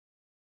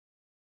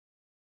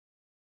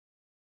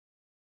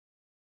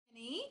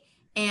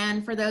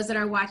And for those that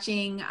are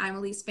watching, I'm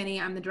Elise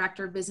Finney. I'm the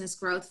Director of Business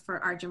Growth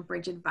for Argent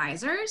Bridge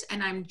Advisors.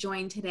 And I'm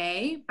joined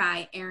today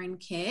by Erin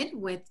Kidd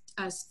with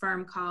a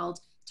firm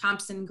called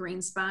Thompson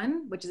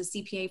Greenspun, which is a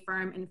CPA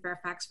firm in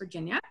Fairfax,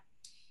 Virginia.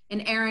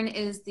 And Erin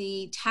is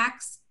the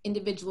Tax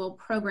Individual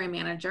Program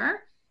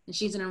Manager, and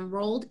she's an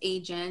enrolled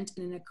agent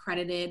and an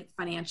accredited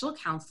financial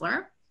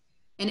counselor.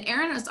 And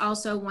Erin is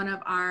also one of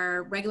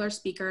our regular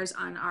speakers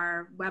on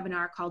our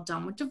webinar called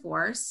Done with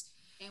Divorce.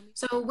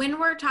 So when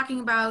we're talking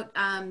about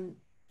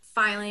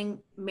filing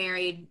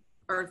married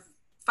or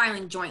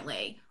filing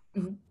jointly,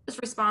 who is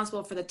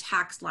responsible for the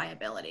tax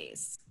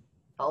liabilities?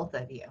 Both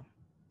of you.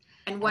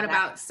 And what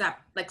about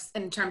like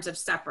in terms of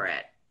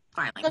separate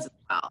filings as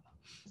well?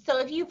 So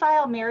if you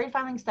file married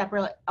filing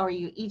separate, or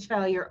you each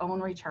file your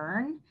own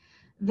return,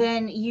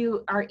 then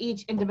you are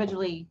each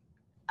individually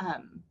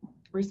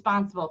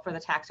responsible for the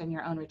tax on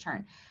your own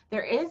return.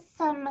 There is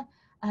some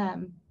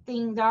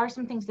there are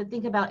some things to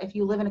think about if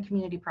you live in a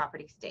community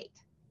property state.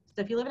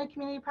 So if you live in a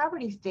community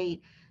property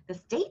state, the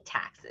state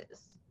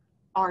taxes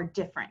are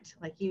different.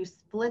 Like you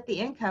split the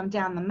income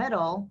down the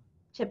middle,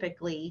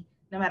 typically,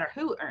 no matter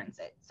who earns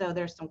it. So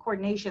there's some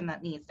coordination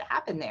that needs to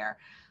happen there.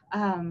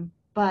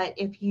 But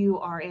if you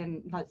are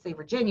in, let's say,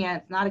 Virginia,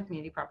 it's not a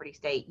community property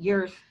state,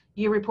 you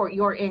report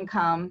your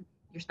income,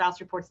 your spouse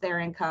reports their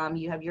income,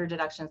 you have your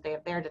deductions, they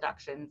have their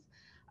deductions,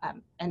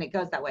 and it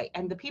goes that way.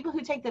 And the people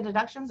who take the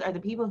deductions are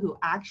the people who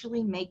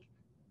actually make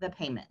the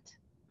payment.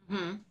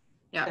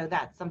 Yeah. So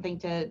that's something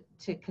to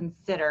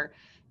consider.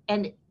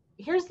 And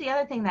here's the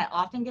other thing that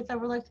often gets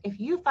overlooked. If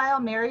you file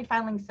married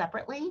filing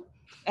separately,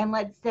 and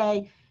let's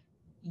say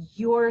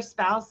your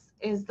spouse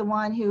is the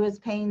one who is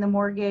paying the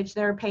mortgage,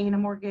 they're paying a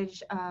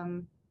mortgage,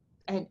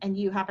 and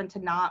you happen to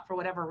not for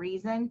whatever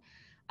reason.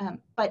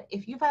 But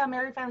if you file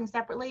married filing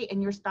separately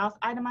and your spouse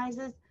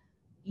itemizes,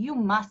 you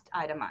must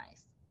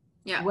itemize.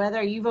 Yeah.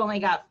 Whether you've only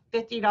got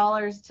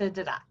 $50 to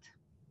deduct.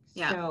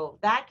 Yeah. So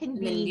that can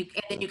be.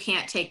 And then you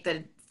can't take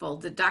the full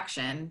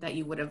deduction that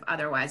you would have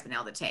otherwise been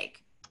able to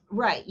take.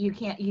 Right.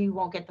 You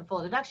won't get the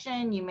full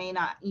deduction. You may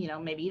not,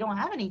 maybe you don't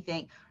have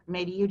anything.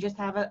 Maybe you just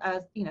have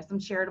some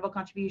charitable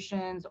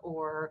contributions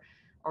or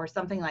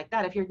something like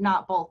that. If you're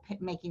not both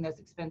making those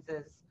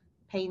expenses,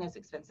 paying those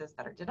expenses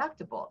that are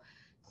deductible.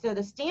 So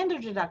the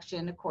standard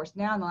deduction, of course,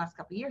 now in the last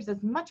couple of years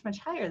is much, much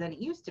higher than it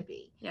used to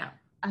be. Yeah.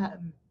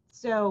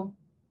 So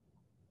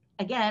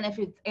again, if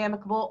it's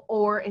amicable,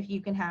 or if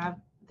you can have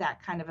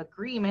that kind of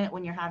agreement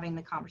when you're having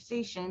the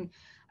conversation,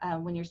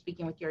 when you're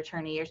speaking with your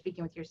attorney, you're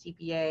speaking with your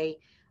CPA,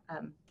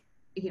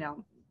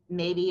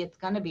 maybe it's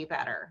going to be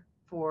better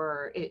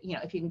for it,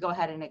 if you can go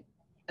ahead and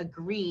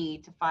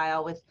agree to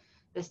file with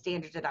the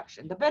standard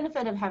deduction. The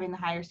benefit of having the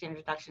higher standard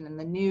deduction in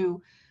the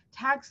new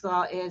tax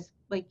law is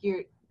like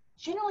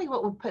generally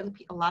what would put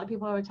a lot of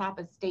people over the top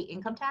is state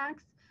income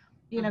tax,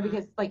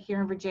 because like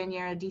here in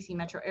Virginia, DC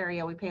metro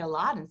area, we pay a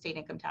lot in state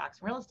income tax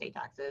and real estate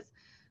taxes,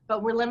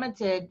 but we're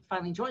limited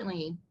filing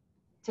jointly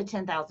to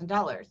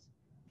 $10,000.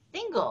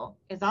 Single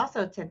is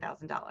also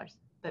 $10,000,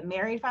 but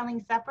married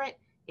filing separate,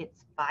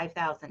 it's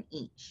 $5,000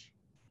 each.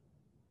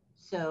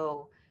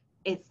 So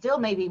it still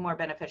may be more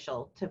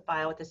beneficial to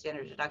file with the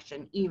standard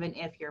deduction, even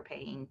if you're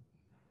paying,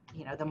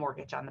 the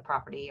mortgage on the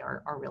property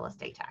or real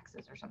estate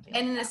taxes or something.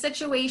 And in a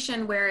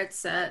situation where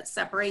it's a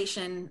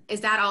separation, is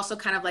that also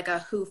kind of like a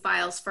who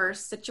files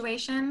first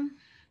situation?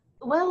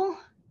 Well,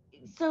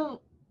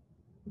 so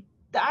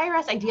the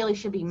IRS ideally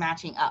should be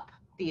matching up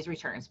these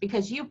returns,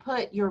 because you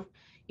put your,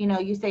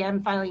 you say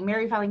I'm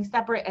married filing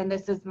separate, and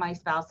this is my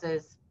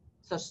spouse's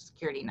social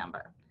security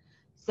number.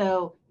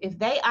 So if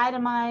they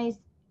itemize,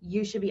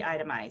 you should be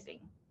itemizing.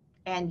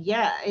 And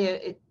yeah,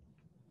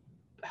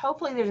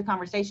 hopefully there's a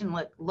conversation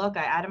like, look,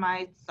 I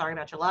itemized, sorry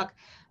about your luck.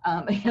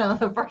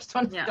 The first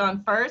one's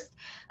gone first.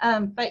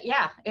 But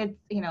yeah, it's,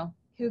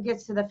 who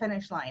gets to the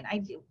finish line.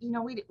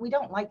 We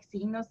don't like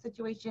seeing those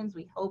situations.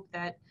 We hope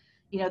that,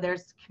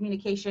 there's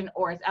communication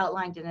or it's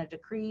outlined in a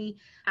decree.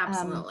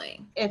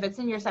 Absolutely. If it's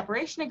in your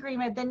separation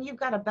agreement, then you've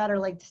got a better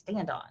leg to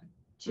stand on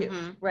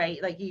too,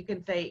 right? Like you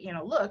can say,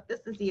 look,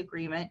 this is the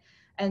agreement.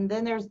 And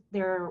then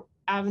there are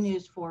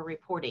avenues for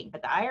reporting,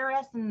 but the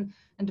IRS and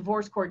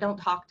divorce court don't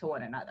talk to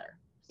one another.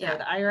 So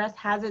the IRS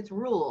has its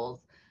rules,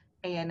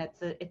 and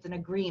it's an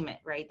agreement,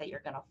 right, that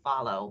you're going to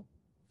follow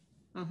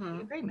the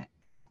agreement.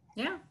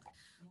 Yeah.